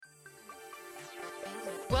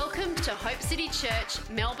Welcome to Hope City Church,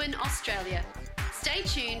 Melbourne, Australia. Stay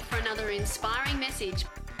tuned for another inspiring message.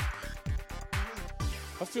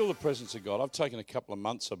 I feel the presence of God. I've taken a couple of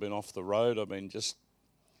months. I've been off the road. I've been just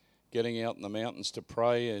getting out in the mountains to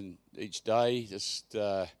pray, and each day, just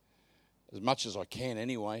as much as I can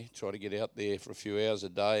anyway, try to get out there for a few hours a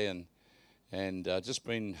day, and just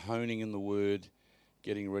been honing in the Word,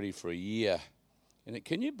 getting ready for a year. And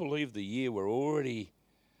can you believe the year? We're already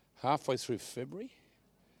halfway through February.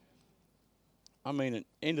 I mean, at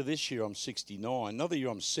the end of this year, I'm 69. Another year,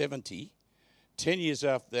 I'm 70. 10 years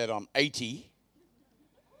after that, I'm 80.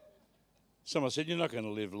 Someone said, "You're not going to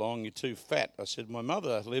live long. You're too fat." I said, "My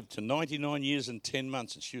mother lived to 99 years and 10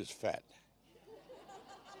 months, and she was fat."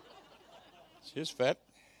 She was fat.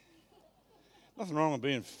 Nothing wrong with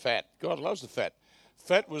being fat. God loves the fat.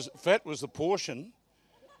 Fat was the portion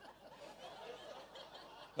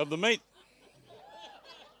of the meat.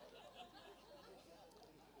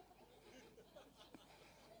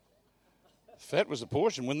 Fat was the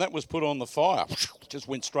portion. When that was put on the fire, it just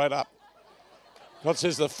went straight up. God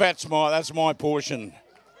says that's my portion.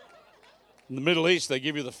 In the Middle East, they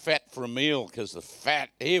give you the fat for a meal because the fat,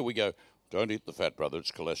 here we go, "Don't eat the fat, brother,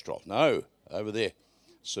 it's cholesterol." No, over there,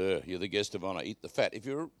 "Sir, you're the guest of honor, eat the fat." If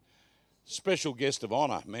you're a special guest of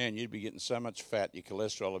honor, man, you'd be getting so much fat, your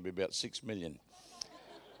cholesterol would be about 6 million.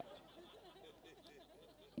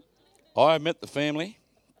 I met the family,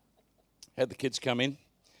 had the kids come in,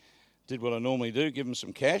 did what I normally do, give them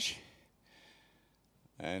some cash,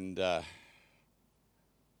 and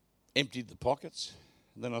emptied the pockets.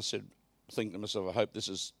 And then I said, thinking to myself, I hope this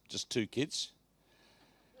is just 2 kids.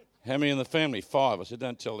 "How many in the family?" 5. I said,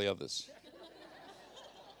 "Don't tell the others."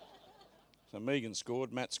 So Megan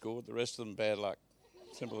scored, Matt scored, the rest of them bad luck.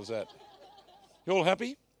 Simple as that. You all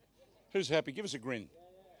happy? Who's happy? Give us a grin.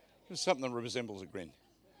 Give us something that resembles a grin.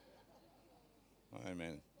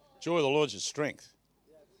 Amen. Joy of the Lord is your strength.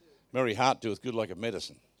 Merry heart doeth good like a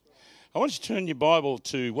medicine. I want you to turn your Bible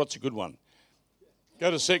to, what's a good one?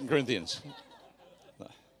 Go to 2 Corinthians.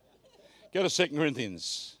 Go to 2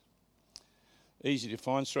 Corinthians. Easy to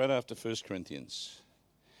find, straight after 1 Corinthians.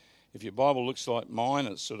 If your Bible looks like mine,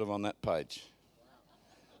 it's sort of on that page.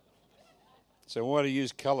 So why do you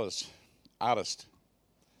use colours? Artist.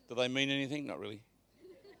 Do they mean anything? Not really.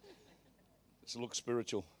 Does it look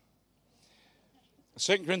spiritual?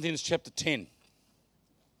 2 Corinthians chapter 10.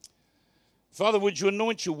 Father, would you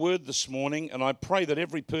anoint your word this morning, and I pray that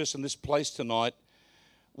every person in this place tonight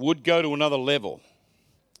would go to another level.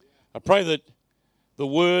 I pray that the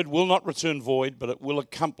word will not return void, but it will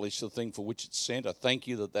accomplish the thing for which it's sent. I thank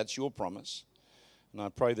you that that's your promise, and I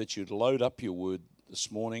pray that you'd load up your word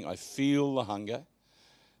this morning. I feel the hunger,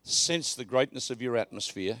 sense the greatness of your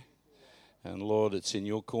atmosphere, and Lord, it's in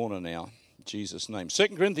your corner now, in Jesus' name.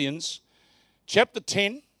 2 Corinthians chapter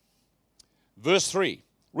 10, verse 3,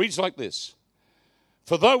 reads like this.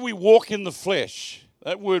 "For though we walk in the flesh,"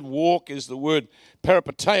 that word walk is the word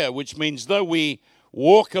peripateo, which means though we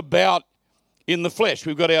walk about in the flesh,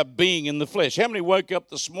 we've got our being in the flesh. How many woke up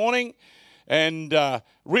this morning and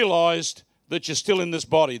realized that you're still in this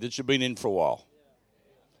body that you've been in for a while?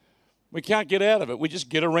 We can't get out of it. We just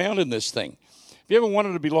get around in this thing. Have you ever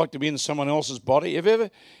wanted to be like to be in someone else's body? Have you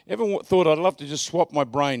ever thought, I'd love to just swap my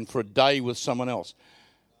brain for a day with someone else?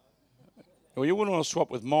 Well, you wouldn't want to swap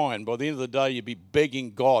with mine. By the end of the day, you'd be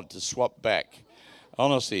begging God to swap back.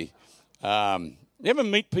 Honestly. You ever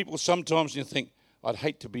meet people sometimes and you think, I'd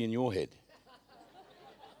hate to be in your head?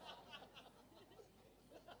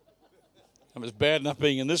 And it's bad enough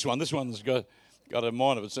being in this one. This one's got a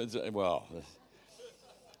mind of its own. Well,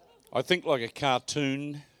 I think like a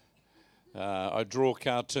cartoon. I draw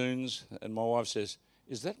cartoons, and my wife says,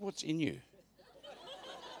 "Is that what's in you?"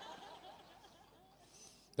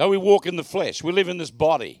 Though we walk in the flesh, we live in this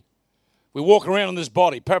body. We walk around in this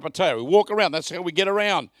body, peripateo. We walk around. That's how we get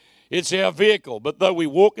around. It's our vehicle. But though we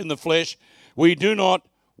walk in the flesh, we do not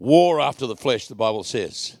war after the flesh, the Bible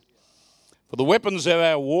says. For the weapons of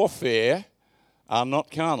our warfare are not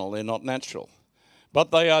carnal, they're not natural.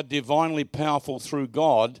 But they are divinely powerful through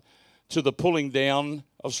God to the pulling down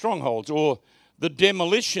of strongholds, or the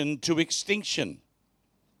demolition to extinction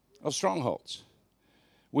of strongholds.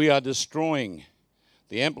 We are destroying,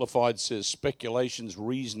 the Amplified says, speculations,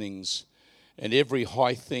 reasonings, and every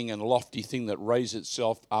high thing and lofty thing that raises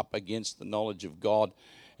itself up against the knowledge of God,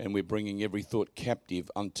 and we're bringing every thought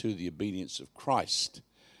captive unto the obedience of Christ.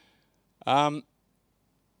 It's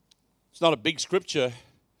not a big scripture,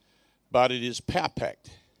 but it is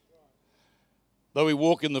power-packed. Though we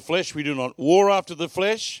walk in the flesh, we do not war after the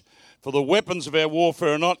flesh, for the weapons of our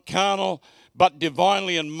warfare are not carnal, but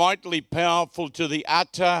divinely and mightily powerful to the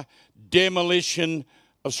utter demolition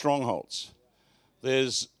of strongholds.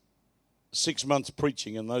 There's 6 months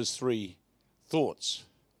preaching in those 3 thoughts.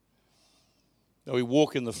 Now, we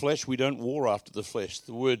walk in the flesh, we don't war after the flesh.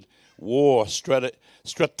 The word war,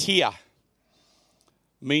 strategia,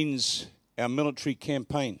 means our military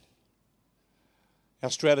campaign, our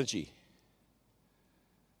strategy.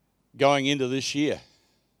 Going into this year,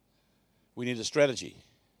 we need a strategy.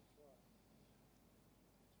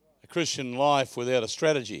 A Christian life without a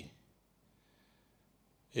strategy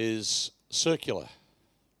is circular.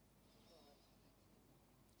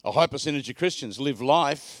 A high percentage of Christians live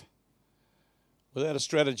life without a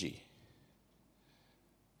strategy.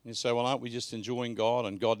 You say, well, aren't we just enjoying God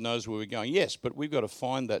and God knows where we're going? Yes, but we've got to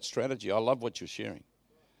find that strategy. I love what you're sharing.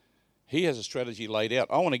 He has a strategy laid out.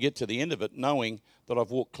 I want to get to the end of it knowing that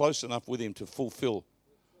I've walked close enough with him to fulfill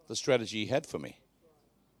the strategy he had for me.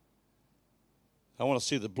 I want to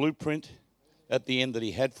see the blueprint at the end that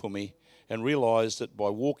he had for me and realize that by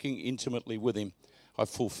walking intimately with him, I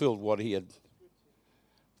fulfilled what he had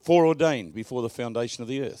foreordained before the foundation of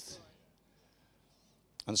the earth.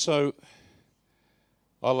 And so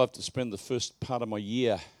I love to spend the first part of my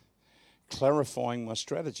year clarifying my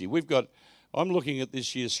strategy. I'm looking at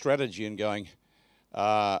this year's strategy and going,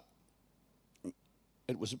 it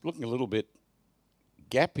was looking a little bit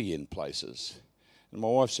gappy in places. And my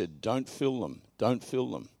wife said, don't fill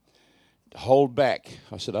them. Hold back.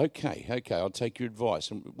 I said, okay, I'll take your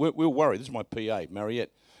advice. And we're worried. This is my PA,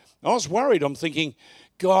 Mariette. I was worried. I'm thinking,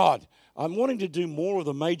 God, I'm wanting to do more of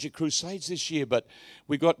the major crusades this year, but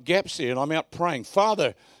we got gaps there, and I'm out praying.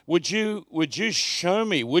 Father, would you show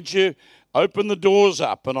me? Would you open the doors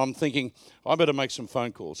up? And I'm thinking, I better make some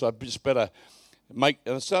phone calls. I just better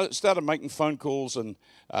started making phone calls. And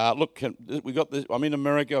look, we got this. I'm in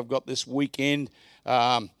America. I've got this weekend,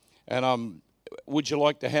 and would you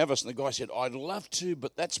like to have us? And the guy said, I'd love to,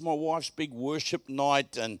 but that's my wife's big worship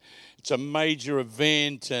night, and it's a major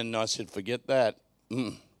event. And I said, forget that.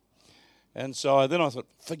 And so then I thought,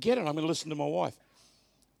 forget it, I'm going to listen to my wife.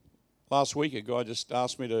 Last week, a guy just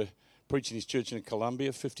asked me to preach in his church in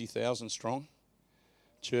Colombia, 50,000 strong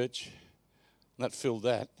church, and that filled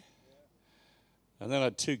that. And then I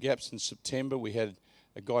had 2 gaps in September. We had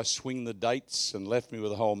a guy swing the dates and left me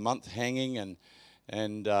with a whole month hanging,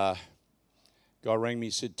 and guy rang me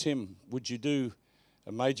and said, Tim, would you do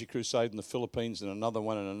a major crusade in the Philippines and another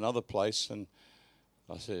one in another place? And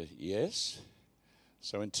I said, yes.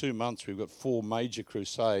 So in 2 months, we've got 4 major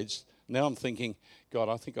crusades. Now I'm thinking, God,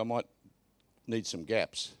 I think I might need some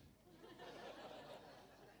gaps.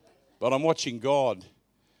 But I'm watching God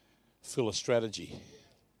fill a strategy.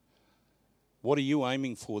 What are you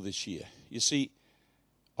aiming for this year? You see,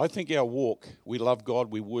 I think our walk, we love God,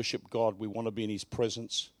 we worship God, we want to be in his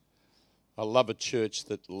presence. I love a church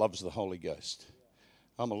that loves the Holy Ghost.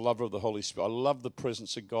 I'm a lover of the Holy Spirit. I love the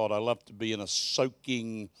presence of God. I love to be in a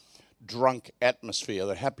soaking, drunk atmosphere.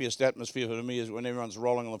 The happiest atmosphere for me is when everyone's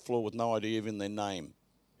rolling on the floor with no idea even their name.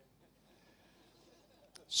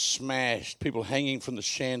 Smashed, people hanging from the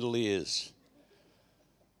chandeliers.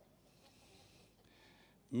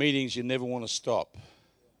 Meetings you never want to stop.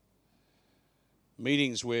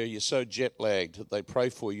 Meetings where you're so jet lagged that they pray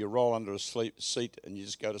for you, you roll under a seat and you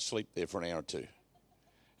just go to sleep there for an hour or two.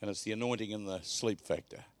 And it's the anointing and the sleep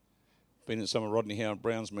factor. Been in some of Rodney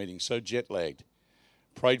Howard-Brown's meetings, so jet lagged.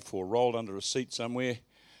 Prayed for, rolled under a seat somewhere,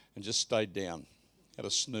 and just stayed down. Had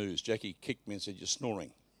a snooze. Jackie kicked me and said, you're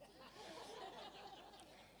snoring.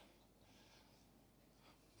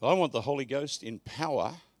 I want the Holy Ghost in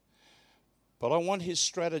power, but I want his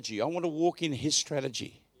strategy. I want to walk in his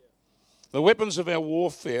strategy. The weapons of our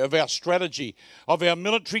warfare, of our strategy, of our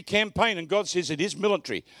military campaign, and God says it is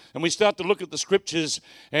military. And we start to look at the scriptures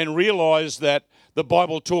and realize that the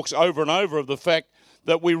Bible talks over and over of the fact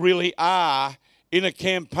that we really are in a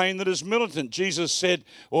campaign that is militant. Jesus said,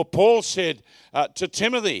 or Paul said to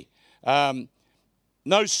Timothy,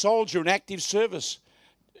 no soldier in active service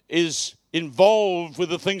is involved with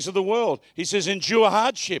the things of the world. He says, endure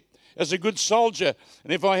hardship as a good soldier.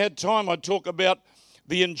 And if I had time, I'd talk about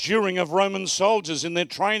the enduring of Roman soldiers in their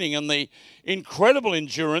training and the incredible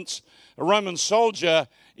endurance. A Roman soldier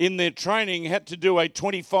in their training had to do a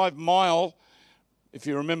 25-mile, if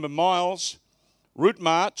you remember miles, route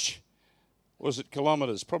march. Was it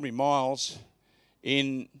kilometres? Probably miles,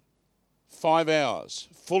 in 5 hours,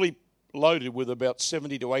 fully loaded with about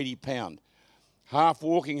 70 to 80 pound. Half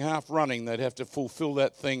walking, half running. They'd have to fulfill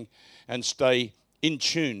that thing and stay in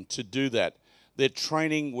tune to do that. Their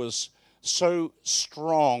training was so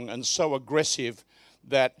strong and so aggressive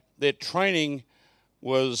that their training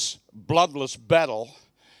was bloodless battle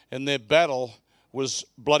and their battle was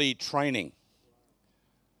bloody training.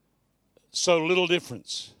 so little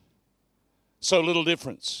difference. So little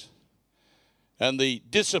difference. And the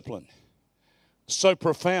discipline, so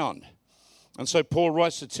profound. And so Paul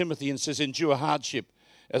writes to Timothy and says, endure hardship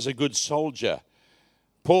as a good soldier.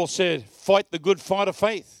 Paul said, fight the good fight of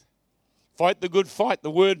faith. Fight the good fight.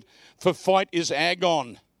 The word for fight is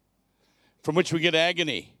agon, from which we get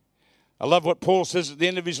agony. I love what Paul says at the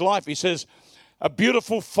end of his life. He says, a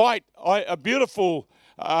beautiful fight, I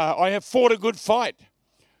have fought a good fight.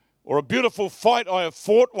 Or a beautiful fight, I have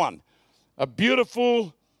fought one. A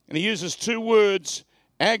beautiful, and he uses two words,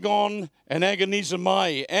 agon and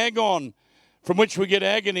agonizomai. Agon, from which we get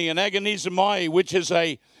agony, and agonizomai, which is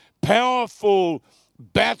a powerful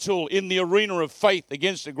battle in the arena of faith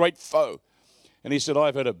against a great foe. And he said,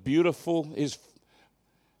 I've had a beautiful, his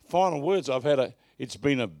final words, it's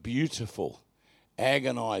been a beautiful,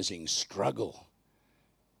 agonizing struggle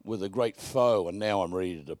with a great foe, and now I'm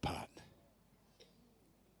ready to depart.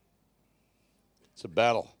 It's a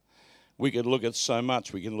battle. We could look at so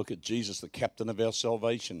much. We can look at Jesus, the captain of our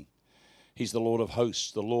salvation. He's the Lord of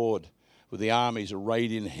hosts, the Lord with the armies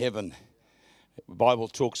arrayed in heaven. The Bible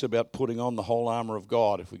talks about putting on the whole armour of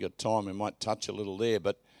God. If we got time, we might touch a little there.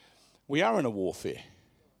 But we are in a warfare.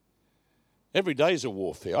 Every day is a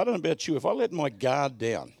warfare. I don't know about you. If I let my guard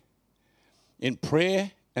down in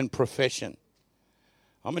prayer and profession,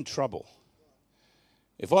 I'm in trouble.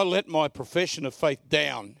 If I let my profession of faith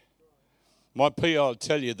down, my PO will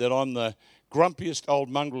tell you that I'm the grumpiest old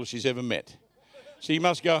mongrel she's ever met. So you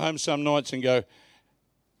must go home some nights and go,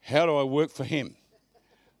 how do I work for him?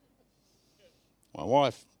 My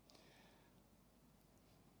wife,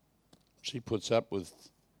 she puts up with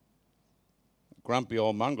grumpy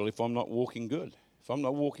old mongrel if I'm not walking good, if I'm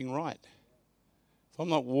not walking right, if I'm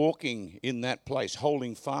not walking in that place,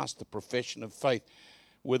 holding fast the profession of faith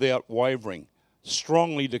without wavering,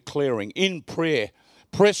 strongly declaring in prayer,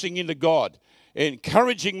 pressing into God,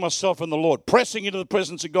 encouraging myself in the Lord, pressing into the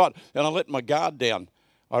presence of God, and I let my guard down,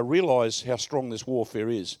 I realize how strong this warfare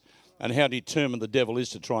is and how determined the devil is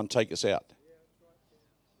to try and take us out.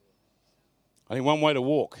 Only one way to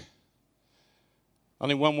walk.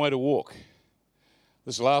 Only one way to walk.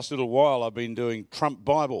 This last little while I've been doing Trump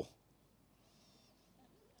Bible.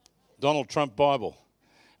 Donald Trump Bible.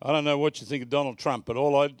 I don't know what you think of Donald Trump, but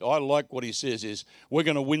all I like what he says is we're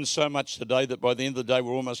going to win so much today that by the end of the day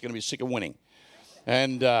we're almost going to be sick of winning.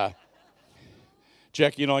 And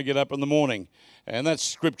Jackie and I get up in the morning, and that's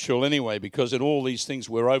scriptural anyway, because in all these things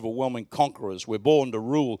we're overwhelming conquerors. We're born to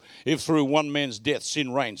rule. If through one man's death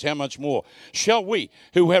sin reigns, how much more shall we,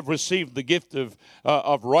 who have received the gift of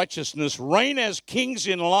righteousness, reign as kings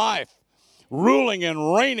in life, ruling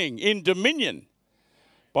and reigning in dominion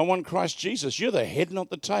by one Christ Jesus. You're the head, not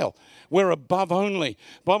the tail. We're above only.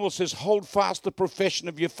 The Bible says, hold fast the profession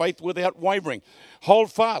of your faith without wavering. Hold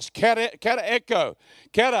fast. Kata echo.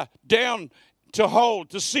 Kata, down to hold,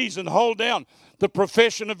 to seize and hold down the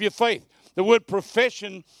profession of your faith. The word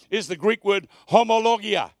profession is the Greek word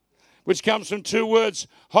homologia, which comes from two words,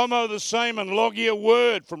 homo, the same, and logia,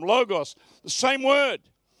 word, from logos, the same word.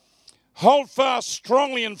 Hold fast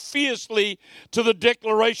strongly and fiercely to the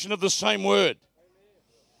declaration of the same word.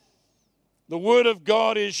 The word of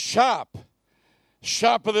God is sharp,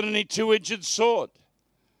 sharper than any two-edged sword,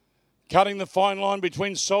 cutting the fine line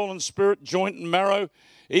between soul and spirit, joint and marrow,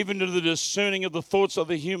 even to the discerning of the thoughts of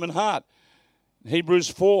the human heart. Hebrews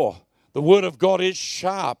 4, the word of God is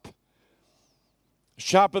sharp,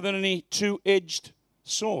 sharper than any two-edged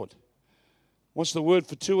sword. What's the word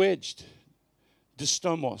for two-edged?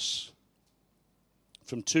 Distomos,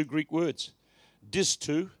 from two Greek words.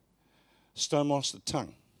 Distu, stomos, the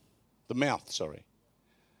tongue. The mouth, sorry.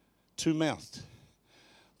 Two-mouthed.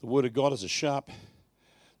 The word of God is a sharp,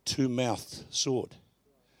 two-mouthed sword.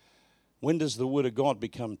 When does the word of God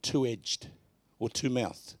become two-edged or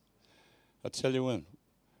two-mouthed? I'll tell you when.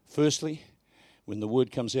 Firstly, when the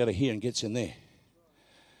word comes out of here and gets in there.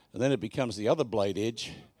 And then it becomes the other blade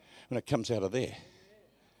edge when it comes out of there.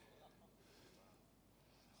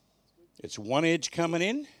 It's one edge coming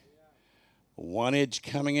in, one edge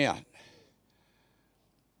coming out.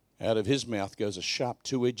 Out of his mouth goes a sharp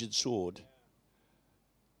two-edged sword.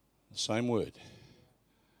 The same word.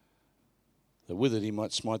 That with it he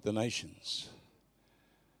might smite the nations.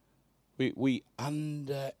 We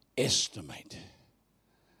underestimate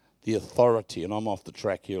the authority, and I'm off the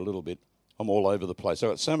track here a little bit. I'm all over the place.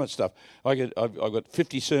 I've got so much stuff. I've got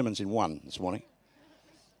 50 sermons in one this morning.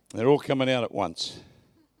 They're all coming out at once.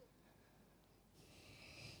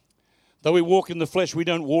 Though we walk in the flesh, we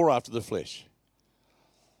don't war after the flesh.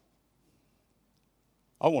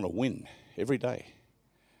 I want to win every day.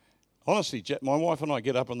 Honestly, my wife and I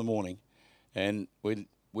get up in the morning and we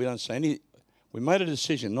we don't say any. We made a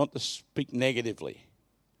decision not to speak negatively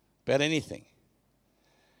about anything.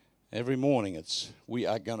 Every morning we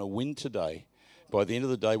are going to win today. By the end of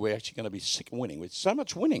the day, we're actually going to be sick of winning. With so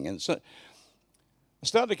much winning. And so I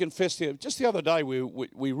started to confess to you, just the other day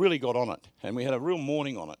we really got on it. And we had a real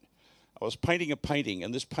morning on it. I was painting a painting,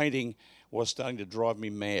 and this painting was starting to drive me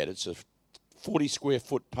mad. It's a 40 square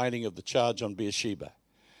foot painting of the charge on Beersheba.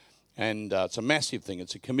 And it's a massive thing.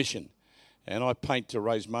 It's a commission. And I paint to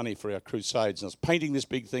raise money for our crusades. And I was painting this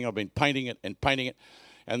big thing. I've been painting it.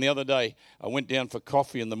 And the other day, I went down for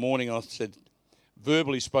coffee in the morning. And I said,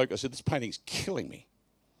 verbally spoke. I said, this painting's killing me.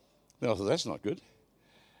 And I thought, that's not good.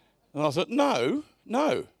 And I thought, no,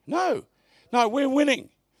 we're winning.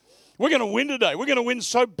 We're going to win today. We're going to win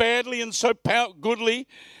so badly and so goodly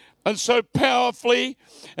and so powerfully.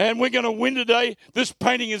 And we're going to win today. This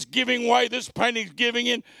painting is giving way. This painting is giving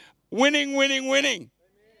in. Winning.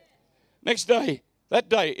 Next day, that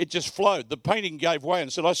day, it just flowed. The painting gave way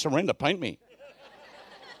and said, I surrender, paint me.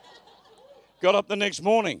 Got up the next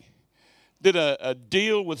morning, did a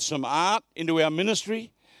deal with some art into our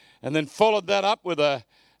ministry, and then followed that up with a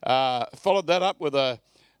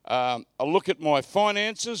look at my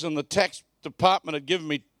finances, and the tax department had given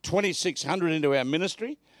me $2,600 into our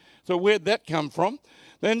ministry. So where'd that come from?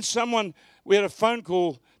 Then we had a phone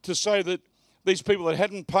call to say that these people that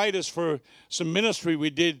hadn't paid us for some ministry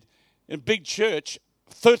we did in a big church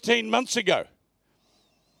 13 months ago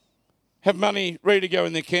have money ready to go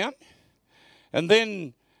in the account. And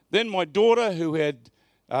then my daughter, who had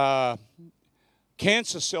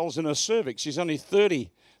cancer cells in her cervix, she's only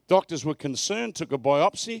 30. Doctors were concerned, took a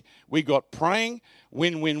biopsy. We got praying,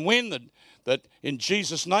 win, that in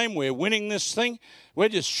Jesus' name we're winning this thing. We're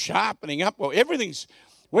just sharpening up. Well,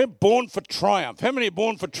 we're born for triumph. How many are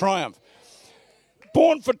born for triumph?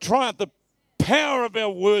 Born for triumph. The power of our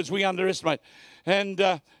words we underestimate.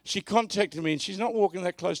 And she contacted me, and she's not walking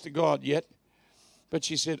that close to God yet. But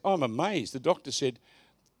she said, I'm amazed. The doctor said,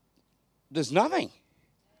 there's nothing.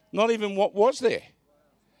 Not even what was there.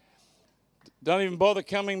 Don't even bother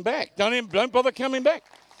coming back. Don't bother coming back.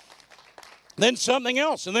 Then something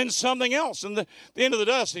else, and then something else. And at the end of the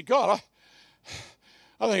day, I said, God,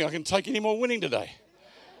 I think I can take any more winning today.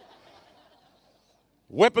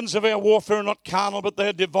 Weapons of our warfare are not carnal, but they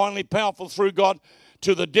are divinely powerful through God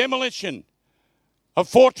to the demolition of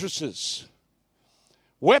fortresses.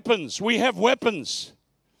 Weapons. We have weapons.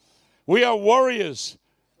 We are warriors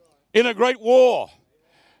in a great war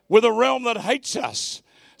with a realm that hates us.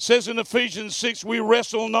 It says in Ephesians 6, we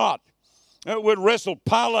wrestle not. That word wrestle,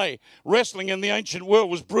 parlay, wrestling in the ancient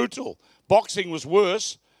world was brutal. Boxing was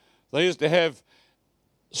worse. They used to have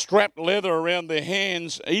strapped leather around their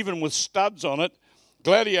hands, even with studs on it.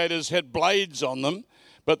 Gladiators had blades on them,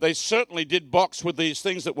 but they certainly did box with these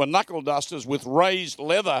things that were knuckle dusters with raised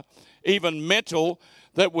leather, even metal,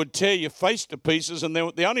 that would tear your face to pieces. And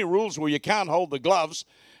the only rules were you can't hold the gloves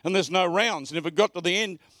and there's no rounds. And if it got to the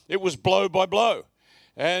end, it was blow by blow.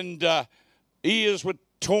 And ears were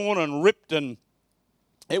torn and ripped, and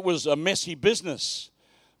it was a messy business.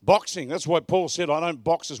 Boxing, that's why Paul said, I don't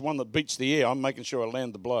box as one that beats the air. I'm making sure I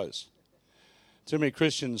land the blows. Too many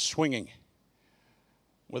Christians swinging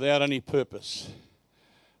without any purpose,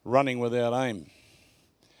 running without aim.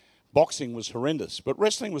 Boxing was horrendous, but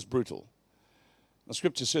wrestling was brutal. The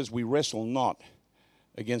scripture says we wrestle not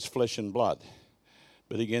against flesh and blood,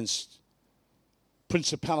 but against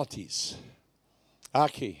principalities,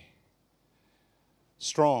 archi,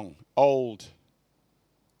 strong, old,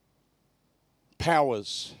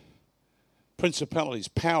 powers, principalities,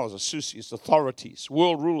 powers, associates, authorities,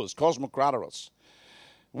 world rulers, cosmocratorus,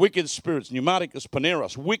 wicked spirits, pneumaticus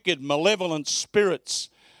paneros, wicked, malevolent spirits.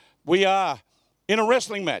 We are in a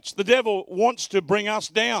wrestling match. The devil wants to bring us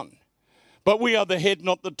down, but we are the head,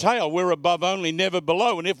 not the tail. We're above only, never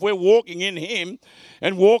below. And if we're walking in him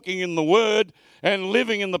and walking in the word and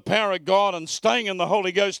living in the power of God and staying in the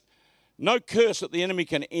Holy Ghost, no curse that the enemy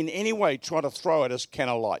can in any way try to throw at us can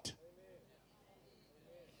alight.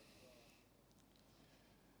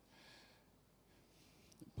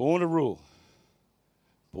 Born to rule,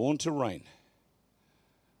 born to reign.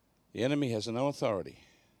 The enemy has no authority.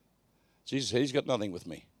 Jesus said, he's got nothing with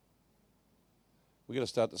me. We've got to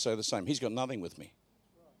start to say the same. He's got nothing with me.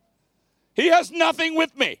 He has nothing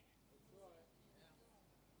with me.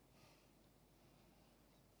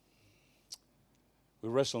 We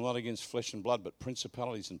wrestle not against flesh and blood, but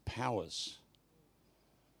principalities and powers,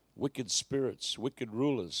 wicked spirits, wicked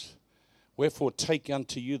rulers. Wherefore take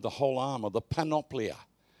unto you the whole armor, the panoplia,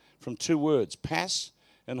 from two words, pas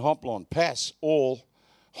and hoplon. Pas, all,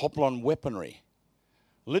 hoplon, weaponry.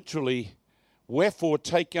 Literally, wherefore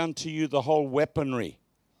take unto you the whole weaponry.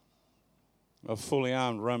 a fully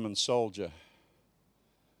armed Roman soldier.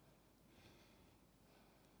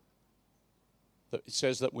 It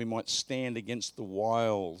says that we might stand against the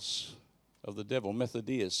wiles of the devil,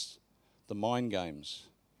 Methodius, the mind games.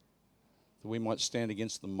 That we might stand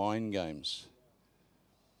against the mind games,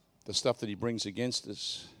 the stuff that he brings against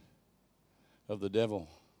us of the devil.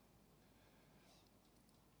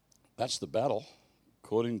 That's the battle,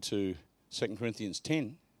 according to 2 Corinthians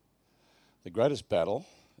 10. The greatest battle.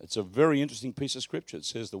 It's a very interesting piece of scripture. It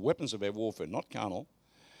says the weapons of our warfare, not carnal,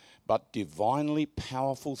 but divinely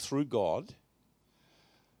powerful through God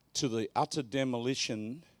to the utter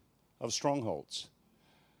demolition of strongholds.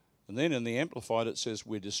 And then in the Amplified it says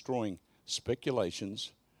we're destroying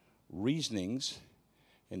speculations, reasonings,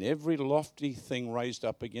 and every lofty thing raised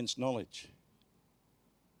up against knowledge,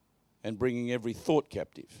 and bringing every thought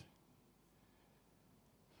captive.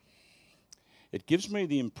 It gives me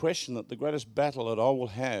the impression that the greatest battle that I will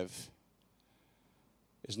have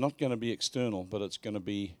is not going to be external, but it's going to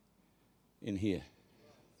be in here.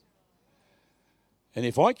 And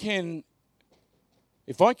if I can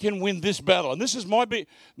win this battle, and this is my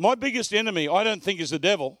biggest enemy, I don't think is the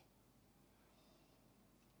devil.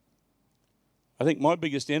 I think my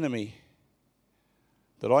biggest enemy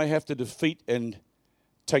that I have to defeat and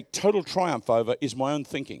take total triumph over is my own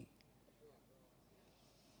thinking.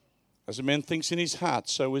 As a man thinks in his heart,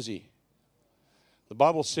 so is he. The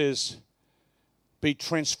Bible says, be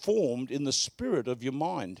transformed in the spirit of your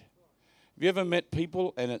mind. Have you ever met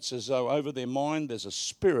people and it's as though over their mind there's a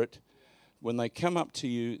spirit? When they come up to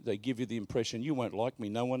you, they give you the impression, you won't like me,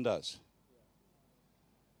 no one does.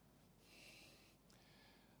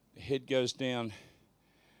 The head goes down.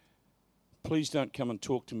 Please don't come and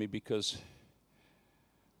talk to me because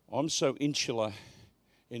I'm so insular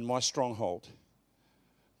in my stronghold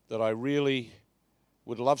that I really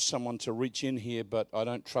would love someone to reach in here, but I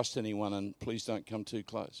don't trust anyone, and please don't come too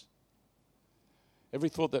close. Every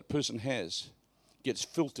thought that person has gets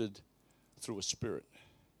filtered through a spirit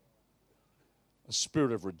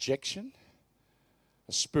of rejection,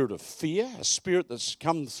 a spirit of fear, a spirit that's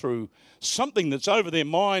come through something that's over their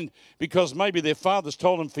mind because maybe their father's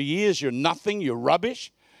told them for years, you're nothing, you're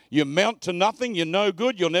rubbish, you amount to nothing, you're no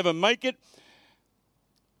good, you'll never make it.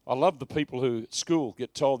 I love the people who at school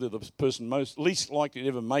get told they're the person least likely to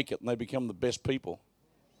ever make it, and they become the best people.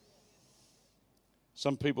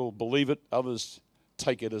 Some people believe it, others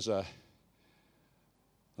take it and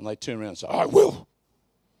they turn around and say, I will.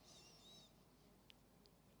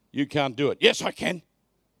 You can't do it. Yes, I can.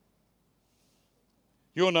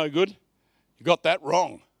 You're no good. You got that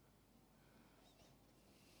wrong.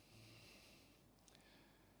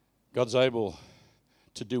 God's able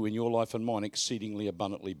to do in your life and mine exceedingly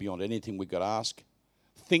abundantly beyond anything we could ask,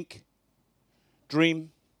 think,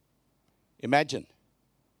 dream, imagine,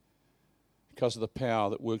 because of the power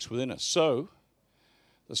that works within us. So,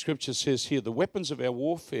 the scripture says here, the weapons of our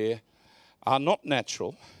warfare are not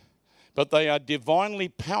natural, but they are divinely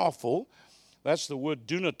powerful. That's the word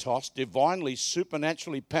dunatos, divinely,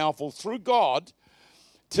 supernaturally powerful through God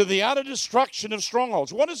to the utter destruction of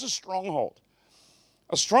strongholds. What is a stronghold?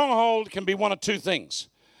 A stronghold can be one of two things.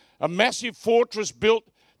 A massive fortress built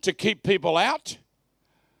to keep people out,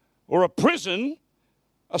 or a prison,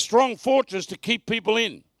 a strong fortress to keep people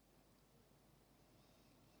in.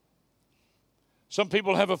 Some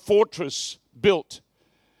people have a fortress built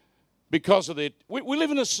because of it. We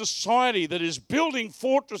live in a society that is building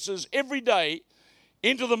fortresses every day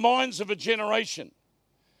into the minds of a generation.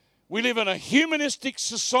 We live in a humanistic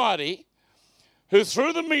society who,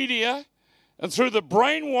 through the media and through the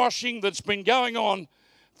brainwashing that's been going on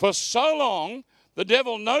for so long, the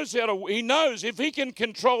devil knows he knows if he can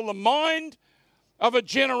control the mind of a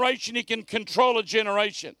generation, he can control a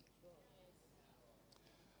generation.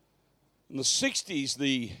 In the 60s,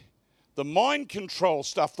 the mind control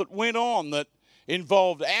stuff that went on that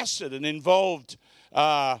involved acid and involved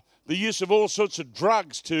the use of all sorts of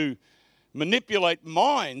drugs to manipulate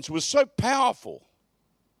minds was so powerful.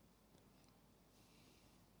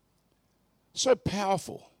 So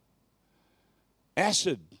powerful.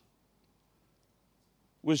 Acid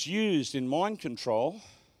was used in mind control,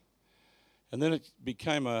 and then it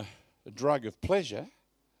became a drug of pleasure,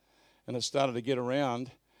 and it started to get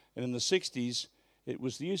around. And in the 60s, it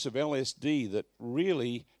was the use of LSD that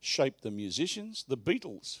really shaped the musicians. The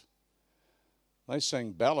Beatles, they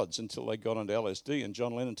sang ballads until they got onto LSD, and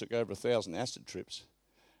John Lennon took over 1,000 acid trips,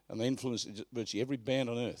 and they influenced virtually every band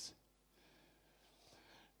on earth.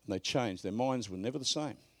 And they changed. Their minds were never the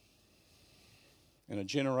same. And a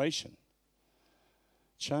generation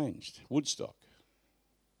changed. Woodstock.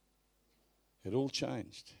 It all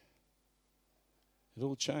changed. It It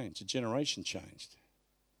all changed. A generation changed.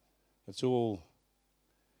 It's all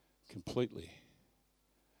completely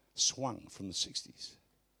swung from the 60s.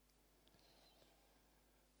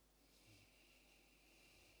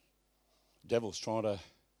 The devil's trying to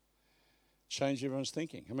change everyone's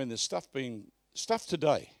thinking. I mean, there's stuff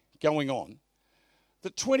today going on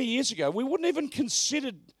that 20 years ago we wouldn't even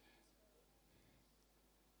considered.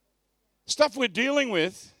 Stuff we're dealing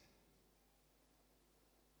with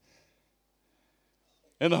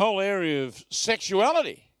in the whole area of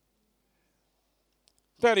sexuality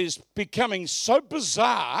that is becoming so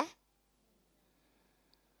bizarre,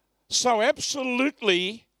 so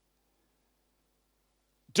absolutely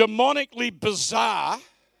demonically bizarre,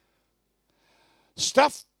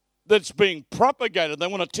 stuff that's being propagated. They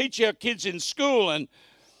want to teach our kids in school and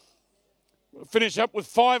finish up with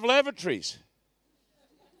 5 lavatories.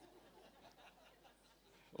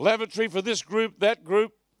 Lavatory for this group, that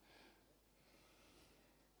group.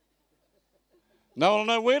 No one will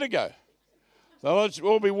know where to go. They'll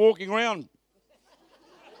all be walking around.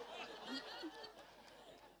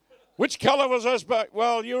 Which colour was I supposed?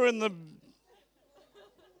 Well, you're in the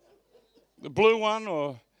blue one,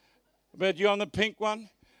 or about you on the pink one.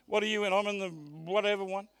 What are you in? I'm in the whatever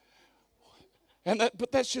one.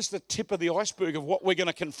 But that's just the tip of the iceberg of what we're going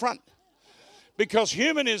to confront. Because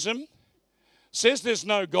humanism says there's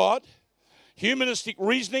no God. Humanistic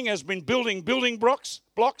reasoning has been building blocks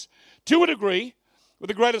to a degree, where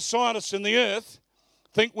the greatest scientists in the earth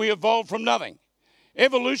think we evolved from nothing.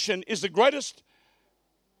 Evolution is the greatest.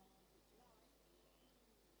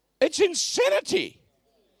 It's insanity.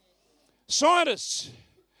 Scientists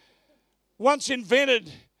once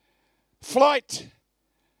invented flight.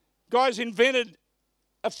 Guys invented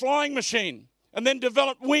a flying machine and then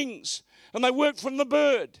developed wings. And they worked from the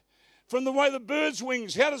bird, from the way the bird's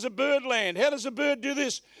wings. How does a bird land? How does a bird do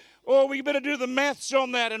this? Oh, we better do the maths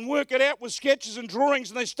on that and work it out with sketches and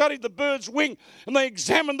drawings. And they studied the bird's wing and they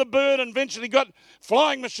examined the bird and eventually got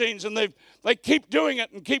flying machines. And they keep doing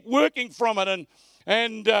it and keep working from it.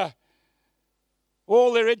 And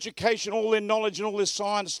all their education, all their knowledge and all their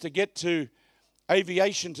science to get to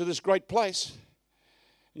aviation, to this great place.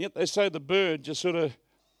 And yet they say the bird just sort of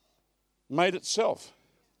made itself.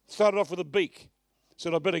 Started off with a beak.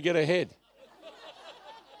 Said, I better get ahead.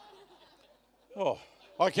 Oh,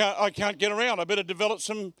 I can't get around. I better develop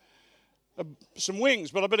some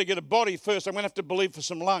wings, but I better get a body first. I'm going to have to believe for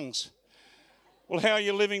some lungs. Well, how are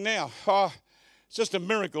you living now? Oh, it's just a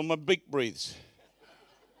miracle my beak breathes.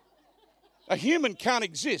 A human can't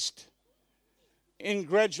exist in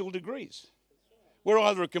gradual degrees. We're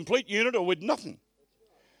either a complete unit or with nothing.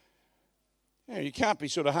 You can't be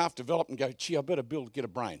sort of half developed and go, gee, I better get a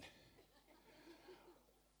brain.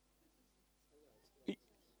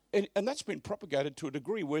 And that's been propagated to a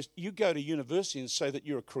degree where you go to university and say that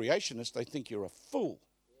you're a creationist, they think you're a fool.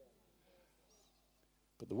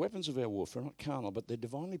 But the weapons of our warfare are not carnal, but they're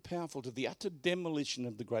divinely powerful to the utter demolition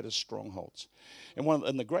of the greatest strongholds.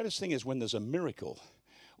 And the greatest thing is when there's a miracle,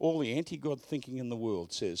 all the anti-God thinking in the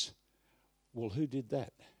world says, well, who did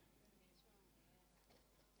that?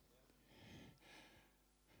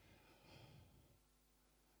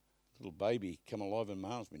 Little baby come alive in my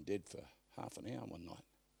arms, been dead for half an hour one night.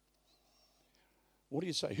 What do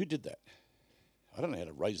you say? Who did that? I don't know how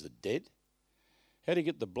to raise the dead. How do you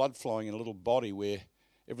get the blood flowing in a little body where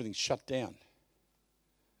everything's shut down?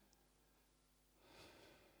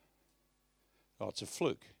 Oh, it's a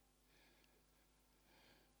fluke.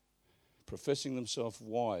 Professing themselves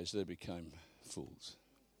wise, they became fools.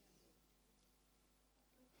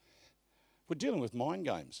 We're dealing with mind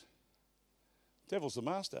games. Devil's the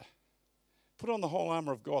master. Put on the whole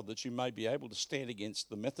armour of God that you may be able to stand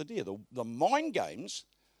against the methodia, the mind games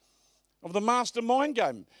of the master mind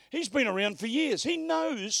game. He's been around for years. He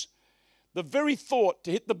knows the very thought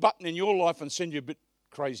to hit the button in your life and send you a bit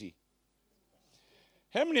crazy.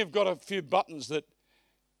 How many have got a few buttons that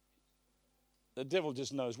the devil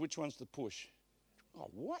just knows which ones to push? Oh,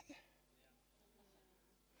 what?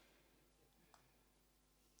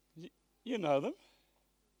 You know them.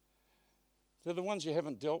 They're the ones you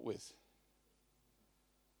haven't dealt with.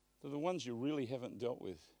 They're the ones you really haven't dealt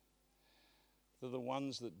with. They're the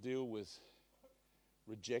ones that deal with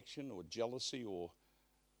rejection or jealousy or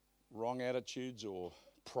wrong attitudes or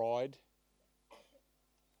pride.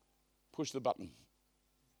 Push the button.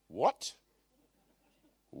 What?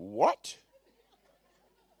 What?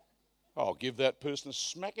 I'll give that person a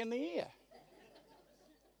smack in the ear.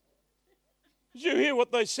 Did you hear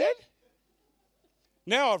what they said?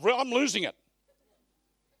 Now I'm losing it.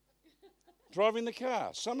 Driving the car.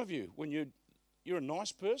 Some of you, when you're a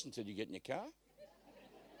nice person till you get in your car.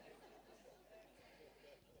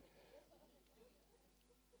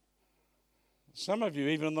 Some of you,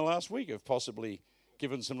 even in the last week, have possibly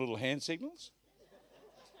given some little hand signals.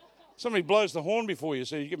 Somebody blows the horn before you,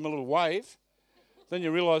 so you give them a little wave. Then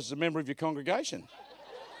you realise it's a member of your congregation.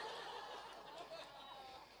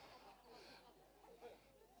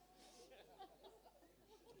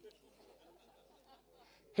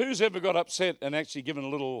 Who's ever got upset and actually given a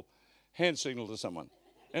little hand signal to someone?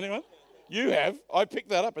 Anyone? You have. I picked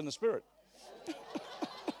that up in the spirit.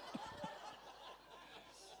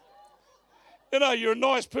 You know, you're a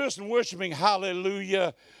nice person worshipping,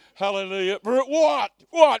 hallelujah, hallelujah. But what?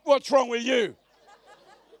 What's wrong with you?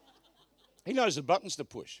 He knows the buttons to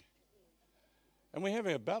push. And we have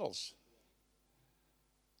our battles.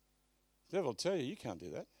 The devil will tell you, you can't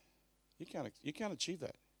do that. You can't achieve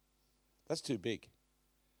that. That's too big.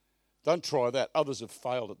 Don't try that. Others have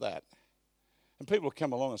failed at that. And people will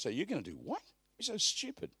come along and say, you're going to do what? You're so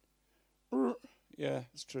stupid. Yeah,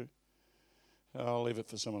 it's true. I'll leave it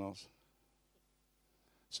for someone else.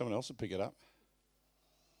 Someone else will pick it up.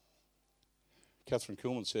 Catherine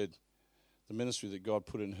Kuhlman said the ministry that God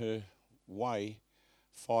put in her way,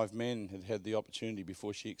 5 men had had the opportunity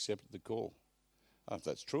before she accepted the call. I don't know if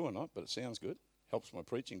that's true or not, but it sounds good. Helps my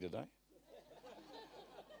preaching today.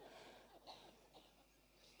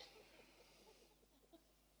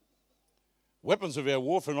 Weapons of our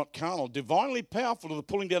warfare are not carnal, divinely powerful to the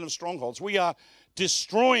pulling down of strongholds. We are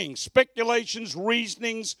destroying speculations,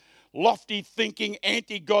 reasonings, lofty thinking,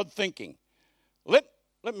 anti-God thinking. Let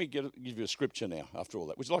me give you a scripture now, after all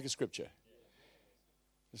that. Would you like a scripture?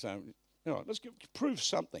 So, let's prove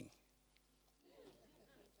something.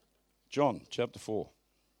 John chapter 4.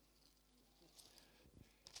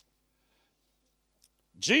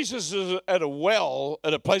 Jesus is at a well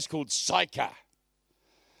at a place called Sychar.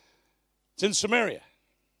 It's in Samaria.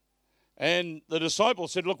 And the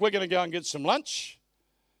disciples said, look, we're going to go and get some lunch.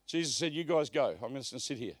 Jesus said, you guys go. I'm just going to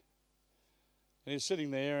sit here. And he's sitting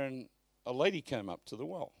there, and a lady came up to the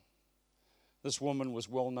well. This woman was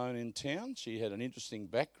well known in town. She had an interesting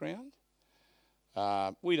background.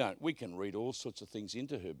 We can read all sorts of things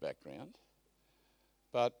into her background,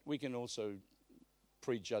 but we can also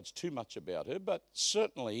prejudge too much about her. But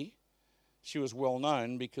certainly she was well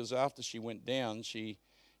known because after she went down, she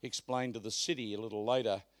explained to the city a little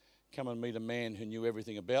later, come and meet a man who knew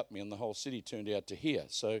everything about me, and the whole city turned out to hear.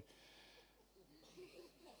 So,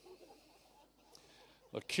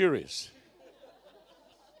 look, curious.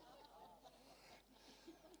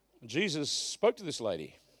 Jesus spoke to this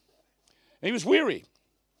lady. And he was weary.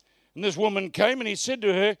 And this woman came and he said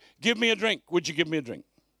to her, give me a drink. Would you give me a drink?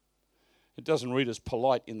 It doesn't read as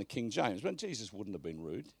polite in the King James, but Jesus wouldn't have been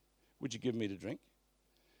rude. Would you give me the drink?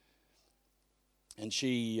 And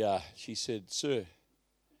she said, sir,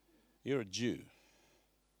 you're a Jew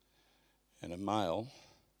and a male,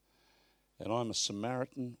 and I'm a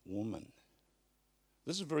Samaritan woman.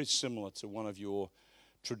 This is very similar to one of your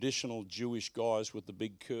traditional Jewish guys with the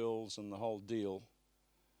big curls and the whole deal,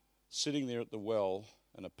 sitting there at the well,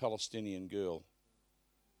 and a Palestinian girl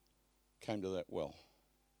came to that well.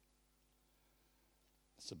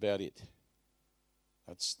 That's about it.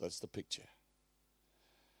 That's the picture.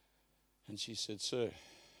 And she said, sir,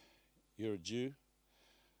 you're a Jew,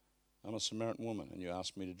 I'm a Samaritan woman, and you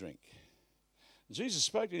asked me to drink. And Jesus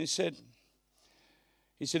spoke to him and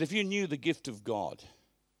he said, if you knew the gift of God,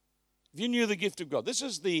 this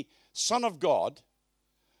is the Son of God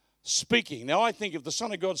speaking. Now, I think if the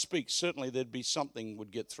Son of God speaks, certainly there'd be something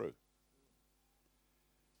would get through.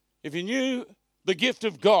 If you knew the gift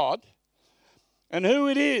of God and who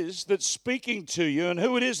it is that's speaking to you and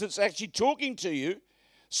who it is that's actually talking to you,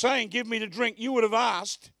 saying, give me to drink, you would have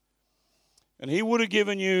asked, and he would have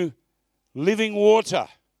given you living water.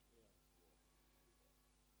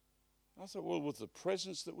 I thought, well, with the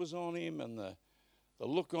presence that was on him and the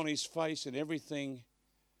look on his face and everything,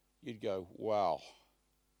 you'd go, wow,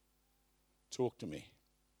 talk to me.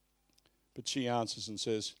 But she answers and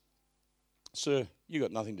says, sir, you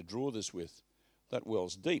got nothing to draw this with. That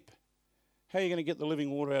well's deep. How are you going to get the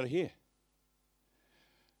living water out of here?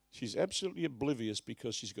 She's absolutely oblivious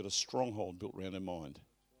because she's got a stronghold built around her mind.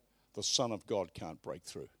 The Son of God can't break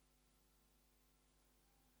through.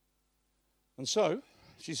 And so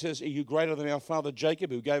she says, are you greater than our father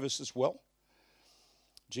Jacob who gave us this well?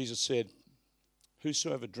 Jesus said,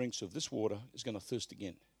 whosoever drinks of this water is going to thirst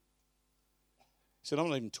again. He said, I'm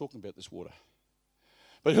not even talking about this water.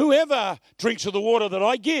 But whoever drinks of the water that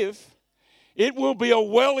I give, it will be a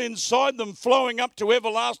well inside them flowing up to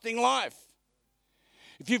everlasting life.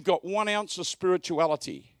 If you've got 1 ounce of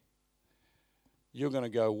spirituality, you're going to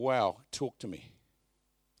go, wow, talk to me.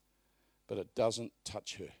 But it doesn't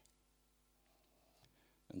touch her.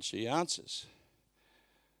 And she answers.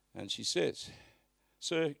 And she says,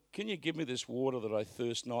 "Sir, can you give me this water that I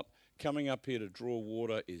thirst not? Coming up here to draw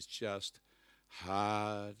water is just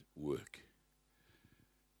hard work."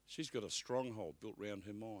 She's got a stronghold built around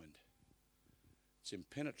her mind. It's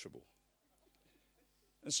impenetrable.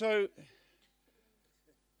 And so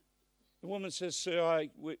the woman says, "Sir, I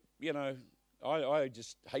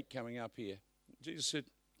just hate coming up here." Jesus said,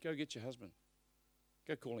 "Go get your husband.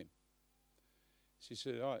 Go call him." She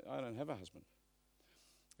said, I don't have a husband."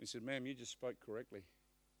 He said, "Ma'am, you just spoke correctly.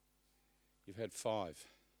 You've had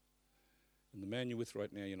 5. And the man you're with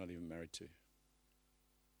right now, you're not even married to."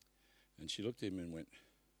 And she looked at him and went,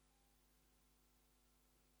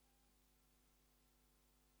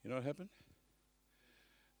 you know what happened?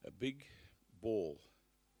 A big ball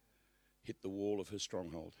hit the wall of her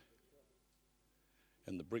stronghold.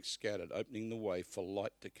 And the bricks scattered, opening the way for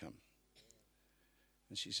light to come.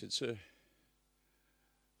 And she said, "Sir,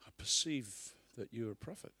 I perceive that you're a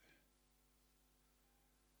prophet."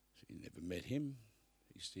 She never met him.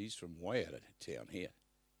 He's from way out of town here.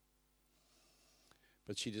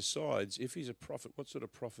 But she decides, if he's a prophet, what sort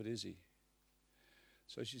of prophet is he?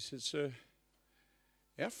 So she said, "Sir,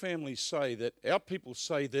 our people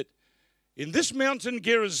say that in this mountain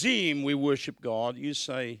Gerizim we worship God. You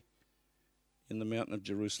say in the mountain of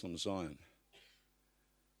Jerusalem, Zion.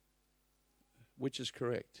 Which is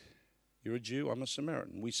correct? You're a Jew, I'm a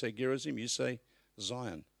Samaritan. We say Gerizim, you say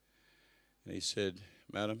Zion." And he said,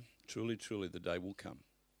 "Madam, truly, truly the day will come.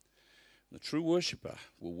 The true worshipper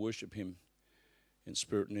will worship him in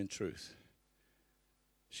spirit and in truth."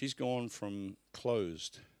 She's gone from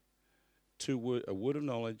closed to a word of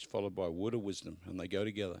knowledge followed by a word of wisdom, and they go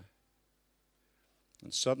together.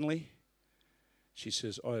 And suddenly, she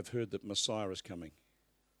says, "I have heard that Messiah is coming."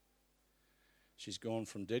 She's gone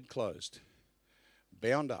from dead closed,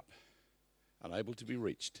 bound up, unable to be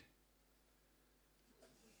reached.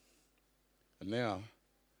 And now,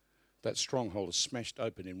 that stronghold is smashed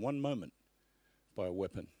open in one moment by a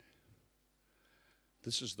weapon.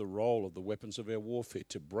 This is the role of the weapons of our warfare,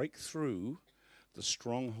 to break through the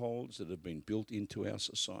strongholds that have been built into our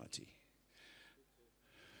society.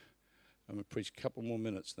 I'm going to preach a couple more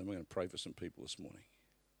minutes, then we're going to pray for some people this morning.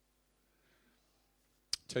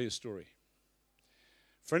 Tell you a story.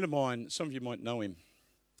 A friend of mine, some of you might know him,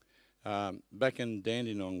 back in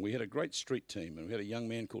Dandenong, we had a great street team, and we had a young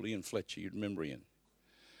man called Ian Fletcher. You'd remember Ian.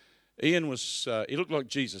 Ian was, he looked like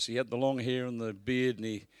Jesus. He had the long hair and the beard, and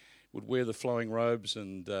he would wear the flowing robes,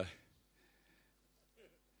 and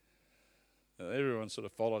everyone sort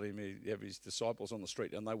of followed him. He'd have his disciples on the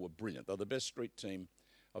street, and they were brilliant. They were the best street team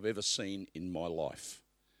I've ever seen in my life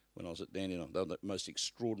when I was at Dandenong. They were the most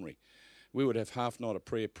extraordinary. We would have half night of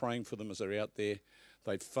prayer, praying for them as they're out there.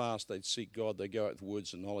 They'd fast, they'd seek God, they'd go out with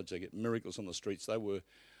words and knowledge, they get miracles on the streets. They were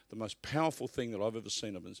the most powerful thing that I've ever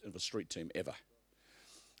seen of a street team ever.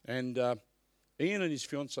 And Ian and his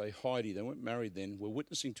fiancée, Heidi, they weren't married then, were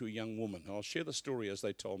witnessing to a young woman. I'll share the story as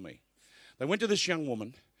they told me. They went to this young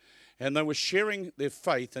woman, and they were sharing their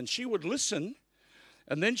faith, and she would listen,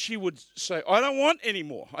 and then she would say, "I don't want any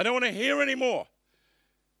more. I don't want to hear any more,"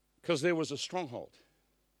 because there was a stronghold,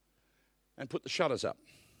 and put the shutters up.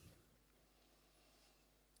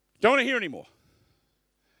 "Don't want to hear anymore."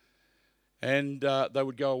 And they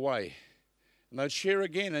would go away. And they'd share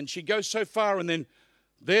again. And she'd go so far, and then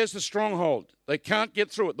there's the stronghold. They can't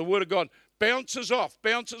get through it. The Word of God bounces off.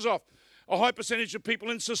 A high percentage of people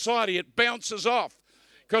in society, it bounces off.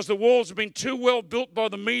 Because the walls have been too well built by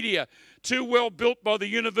the media, too well built by the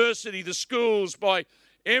university, the schools, by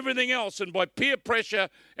everything else, and by peer pressure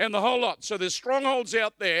and the whole lot. So there's strongholds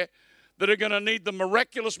out there that are going to need the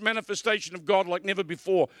miraculous manifestation of God like never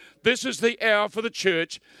before. This is the hour for the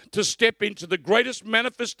church to step into the greatest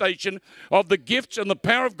manifestation of the gifts and the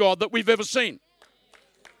power of God that we've ever seen.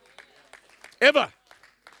 Ever.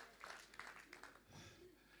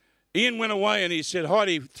 Ian went away and he said,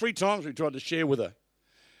 Heidi, 3 times we tried to share with her.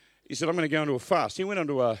 He said, I'm going to go into a fast. He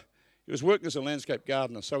was working as a landscape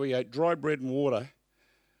gardener, so he ate dry bread and water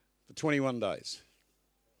for 21 days.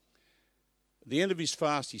 At the end of his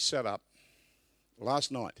fast, he sat up.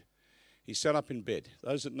 Last night, he sat up in bed.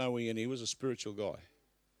 Those that know Ian, he was a spiritual guy.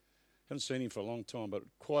 Haven't seen him for a long time, but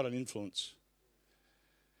quite an influence.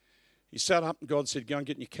 He sat up and God said, go and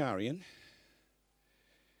get in your car, Ian.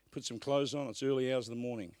 Put some clothes on. It's early hours of the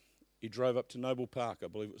morning. He drove up to Noble Park. I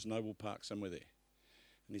believe it was Noble Park, somewhere there.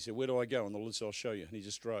 And he said, where do I go? And the Lord said, I'll show you. And he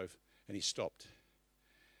just drove. And he stopped.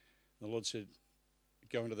 And the Lord said,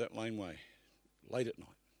 go into that laneway. Late at night.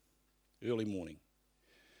 Early morning.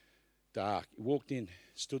 Dark. He walked in,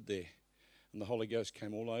 stood there. And the Holy Ghost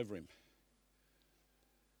came all over him.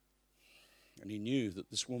 And he knew that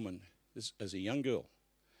this woman, as a young girl,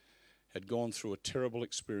 had gone through a terrible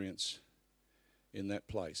experience in that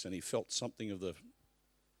place, and he felt something of the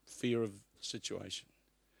fear of the situation.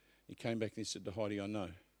 He came back and he said to Heidi, I know.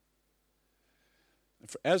 And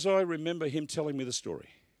as I remember him telling me the story,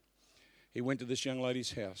 he went to this young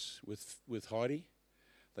lady's house with Heidi.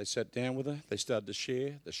 They sat down with her. They started to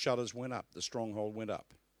share. The shutters went up. The stronghold went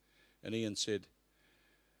up. And Ian said,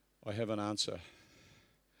 I have an answer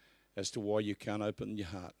as to why you can't open your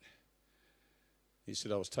heart. He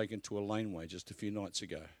said, I was taken to a laneway just a few nights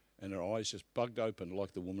ago, and her eyes just bugged open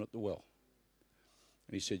like the woman at the well.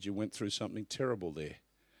 And he said, you went through something terrible there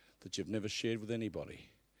that you've never shared with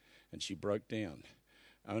anybody. And she broke down.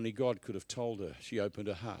 Only God could have told her. She opened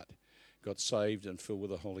her heart, got saved and filled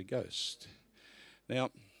with the Holy Ghost.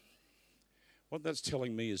 Now, what that's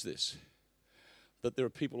telling me is this, that there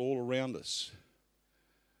are people all around us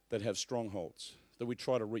that have strongholds, that we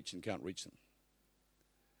try to reach and can't reach them.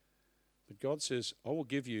 But God says, I will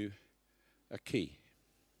give you a key.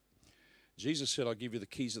 Jesus said, I'll give you the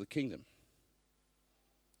keys of the kingdom.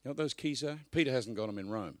 You know what those keys are? Peter hasn't got them in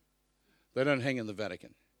Rome. They don't hang in the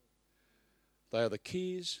Vatican. They are the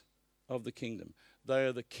keys of the kingdom. They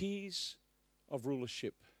are the keys of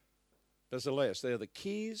rulership. That's the last. They are the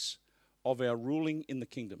keys of our ruling in the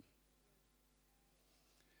kingdom.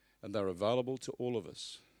 And they're available to all of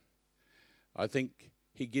us. I think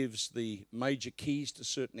he gives the major keys to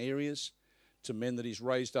certain areas to men that he's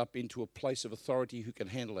raised up into a place of authority who can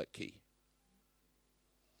handle that key.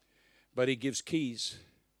 But he gives keys.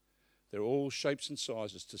 They're all shapes and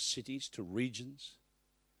sizes to cities, to regions.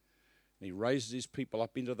 And he raises his people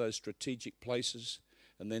up into those strategic places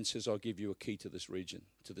and then says, I'll give you a key to this region,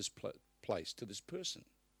 to this place, to this person.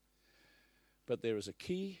 But there is a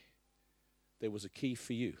key. There was a key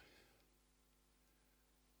for you.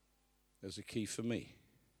 There's a key for me.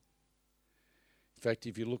 In fact,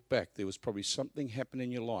 if you look back, there was probably something happened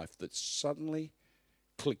in your life that suddenly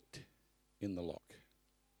clicked in the lock.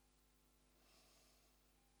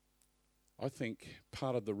 I think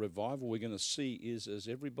part of the revival we're going to see is as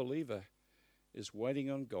every believer is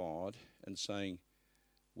waiting on God and saying,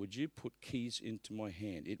 would you put keys into my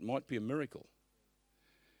hand? It might be a miracle.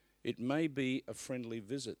 It may be a friendly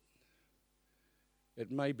visit.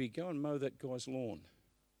 It may be go and mow that guy's lawn.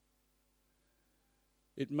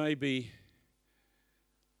 It may be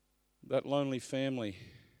that lonely family,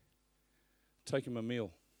 take them a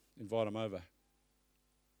meal, invite them over.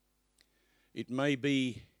 It may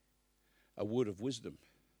be a word of wisdom.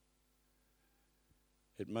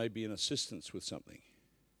 It may be an assistance with something.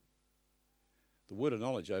 The word of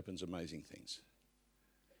knowledge opens amazing things.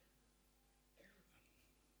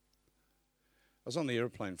 I was on the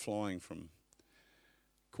airplane flying from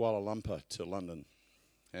Kuala Lumpur to London,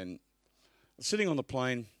 and I was sitting on the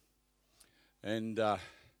plane, and I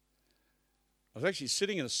was actually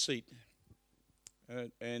sitting in a seat,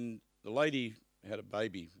 and the lady had a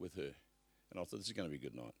baby with her, and I thought, this is going to be a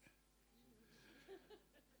good night.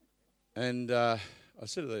 And I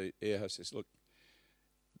said to the air hostess, look,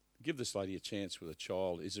 give this lady a chance with a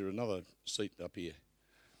child. Is there another seat up here?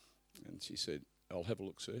 And she said, I'll have a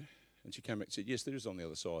look, sir. And she came back and said, yes, there is on the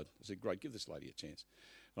other side. I said, great, give this lady a chance.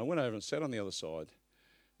 And I went over and sat on the other side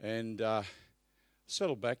and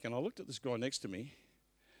settled back, and I looked at this guy next to me,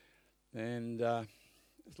 and I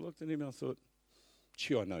looked at him and I thought,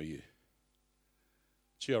 gee, I know you.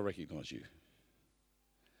 Gee, I recognise you.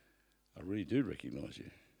 I really do recognise you.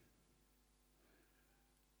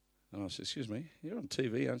 And I said, excuse me, you're on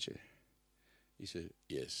TV, aren't you? He said,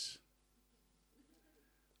 yes.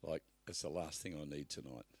 Like, that's the last thing I need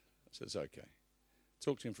tonight. I said, it's okay.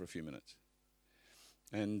 Talked to him for a few minutes.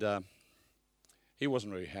 And he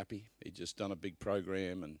wasn't very happy. He'd just done a big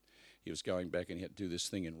program, and he was going back, and he had to do this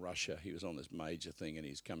thing in Russia. He was on this major thing, and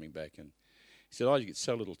he's coming back. And he said, I get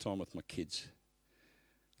so little time with my kids.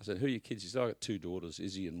 I said, who are your kids? He said, I've got 2 daughters,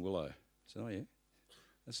 Izzy and Willow. I said, oh, yeah,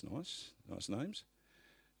 that's nice. Nice names.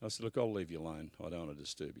 I said, look, I'll leave you alone. I don't want to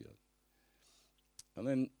disturb you. And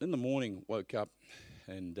then in the morning, woke up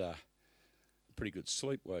and pretty good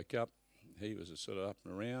sleep, woke up. He was sort of up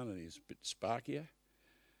and around and he's a bit sparkier.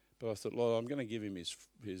 But I thought, Lord, I'm going to give him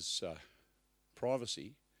his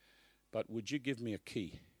privacy, but would you give me a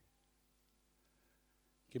key?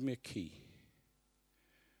 Give me a key.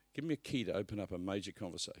 Give me a key to open up a major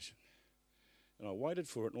conversation. And I waited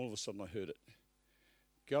for it, and all of a sudden I heard it.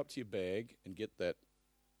 Go up to your bag and get that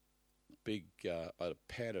big a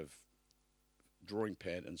drawing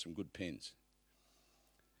pad and some good pens.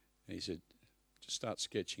 And he said, just start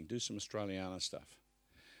sketching, do some Australiana stuff.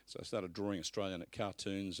 So I started drawing Australian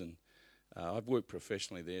cartoons, and I've worked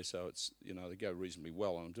professionally there, so it's, they go reasonably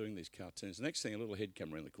well, and I'm doing these cartoons. The next thing, a little head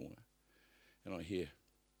came around the corner, and I hear,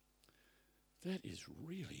 That is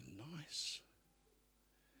really nice.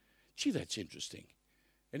 Gee, that's interesting.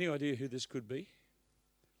 Any idea who this could be?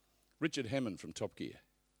 Richard Hammond from Top Gear.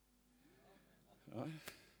 Right?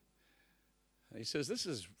 He says, this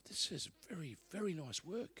is very, very nice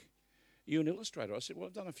work. Are you an illustrator? I said, well,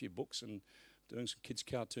 I've done a few books and doing some kids'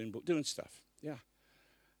 cartoon book, doing stuff. Yeah.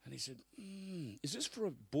 And he said, is this for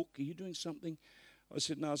a book? Are you doing something? I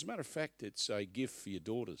said, no, as a matter of fact, it's a gift for your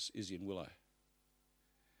daughters, Izzy and Willow.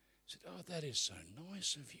 He said, oh, that is so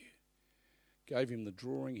nice of you. Gave him the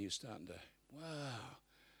drawing. He was starting to, wow.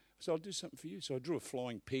 So I'll do something for you. So I drew a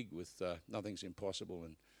flying pig with Nothing's Impossible,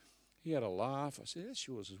 and he had a laugh. I said, that's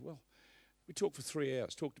yours as well. We talked for 3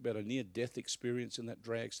 hours, talked about a near-death experience in that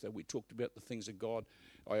dragster. We talked about the things of God.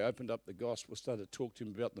 I opened up the gospel, started to talk to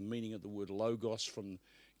him about the meaning of the word logos from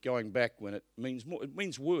going back when it means more. It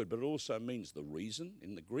means word, but it also means the reason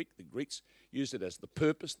in the Greek. The Greeks used it as the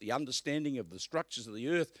purpose, the understanding of the structures of the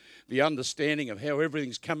earth, the understanding of how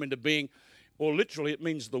everything's come into being. Or literally it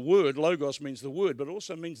means the word. Logos means the word, but it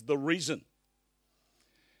also means the reason.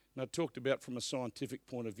 And I talked about from a scientific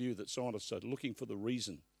point of view that scientists are looking for the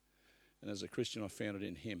reason. And as a Christian, I found it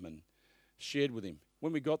in him and shared with him.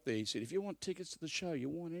 When we got there, he said, if you want tickets to the show, you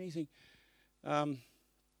want anything. And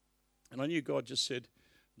I knew God just said,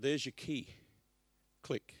 there's your key.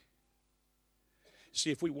 Click.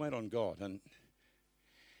 See, if we wait on God, and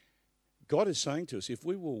God is saying to us, if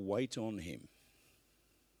we will wait on him,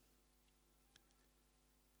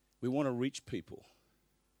 we want to reach people.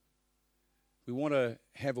 We want to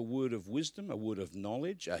have a word of wisdom, a word of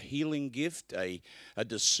knowledge, a healing gift, a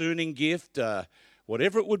discerning gift,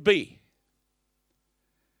 whatever it would be.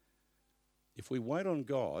 If we wait on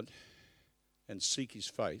God and seek his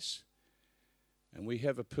face, and we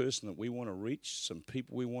have a person that we want to reach, some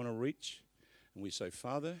people we want to reach, and we say,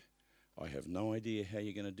 Father, I have no idea how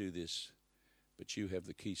you're going to do this, but you have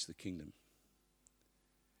the keys to the kingdom.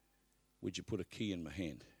 Would you put a key in my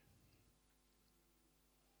hand?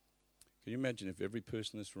 Can you imagine if every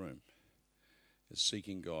person in this room is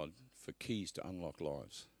seeking God for keys to unlock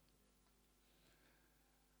lives?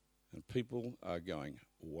 And people are going,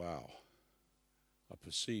 wow, I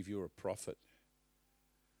perceive you're a prophet.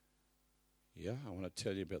 Yeah, I want to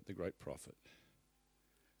tell you about the great prophet.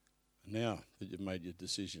 Now that you've made your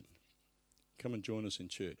decision, come and join us in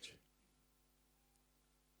church.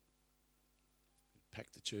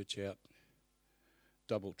 Pack the church out,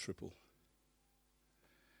 double, triple.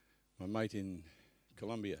 My mate in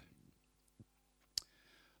Colombia,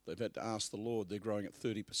 they've had to ask the Lord, they're growing at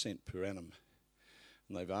 30% per annum.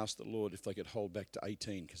 And they've asked the Lord if they could hold back to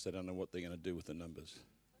 18 because they don't know what they're going to do with the numbers.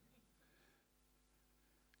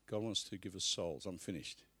 God wants to give us souls. I'm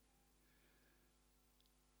finished.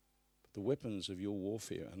 But the weapons of your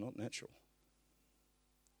warfare are not natural.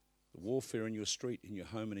 The warfare in your street, in your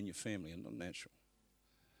home and in your family are not natural.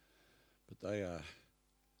 But they are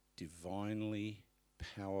divinely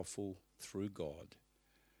powerful through God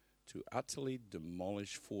to utterly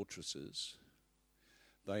demolish fortresses.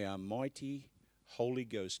 They are mighty Holy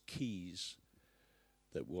Ghost keys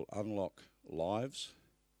that will unlock lives,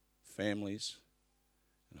 families,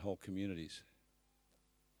 and whole communities.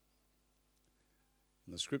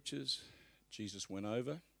 In the scriptures, Jesus went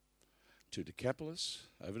over to Decapolis,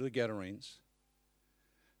 over to the Gadarenes,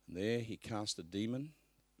 and there he cast a demon,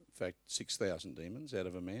 in fact 6,000 demons out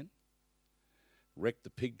of a man, wrecked the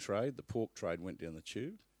pig trade, the pork trade went down the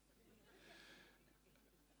tube,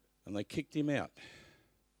 and they kicked him out.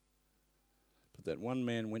 But that one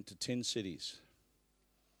man went to 10 cities,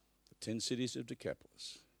 the 10 cities of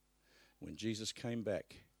Decapolis. When Jesus came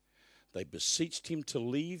back, they beseeched him to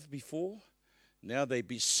leave before. Now they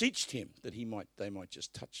beseeched him that they might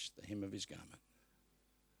just touch the hem of his garment.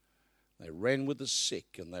 They ran with the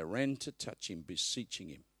sick and they ran to touch him, beseeching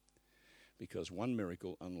him, because one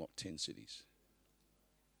miracle unlocked 10 cities.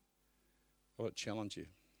 I would challenge you.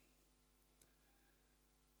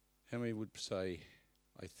 How many would say,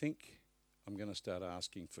 I think I'm going to start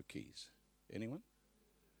asking for keys? Anyone?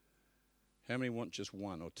 How many want just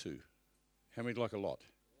one or two? How many like a lot?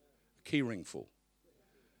 A key ring full.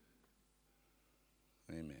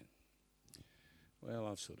 Amen. Well,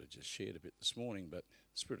 I've sort of just shared a bit this morning, but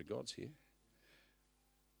the Spirit of God's here.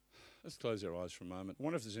 Let's close our eyes for a moment. I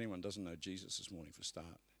wonder if there's anyone who doesn't know Jesus this morning for a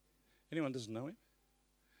start. Anyone doesn't know him?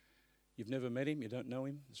 You've never met him, you don't know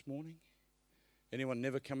him this morning? Anyone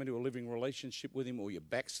never come into a living relationship with him, or you're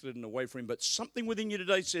backslidden away from him, but something within you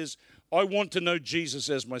today says, I want to know Jesus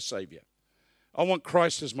as my Saviour. I want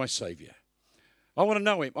Christ as my Saviour. I want to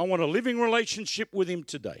know him. I want a living relationship with him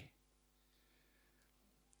today.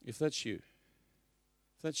 If that's you,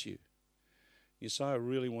 You say, I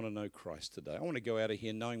really want to know Christ today. I want to go out of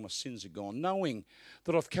here knowing my sins are gone, knowing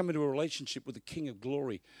that I've come into a relationship with the King of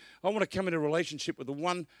Glory. I want to come into a relationship with the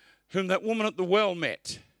one whom that woman at the well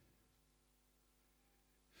met.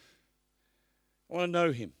 I want to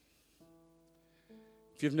know him.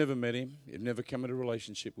 If you've never met him, you've never come into a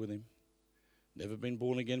relationship with him, never been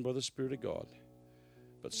born again by the Spirit of God,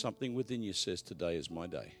 but something within you says, today is my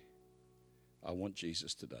day. I want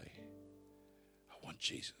Jesus today. I want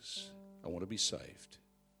Jesus. I want to be saved.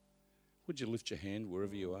 Would you lift your hand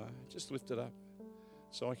wherever you are? Just lift it up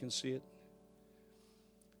so I can see it.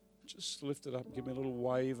 Just lift it up and give me a little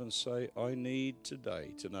wave and say, I need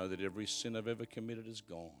today to know that every sin I've ever committed is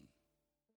gone.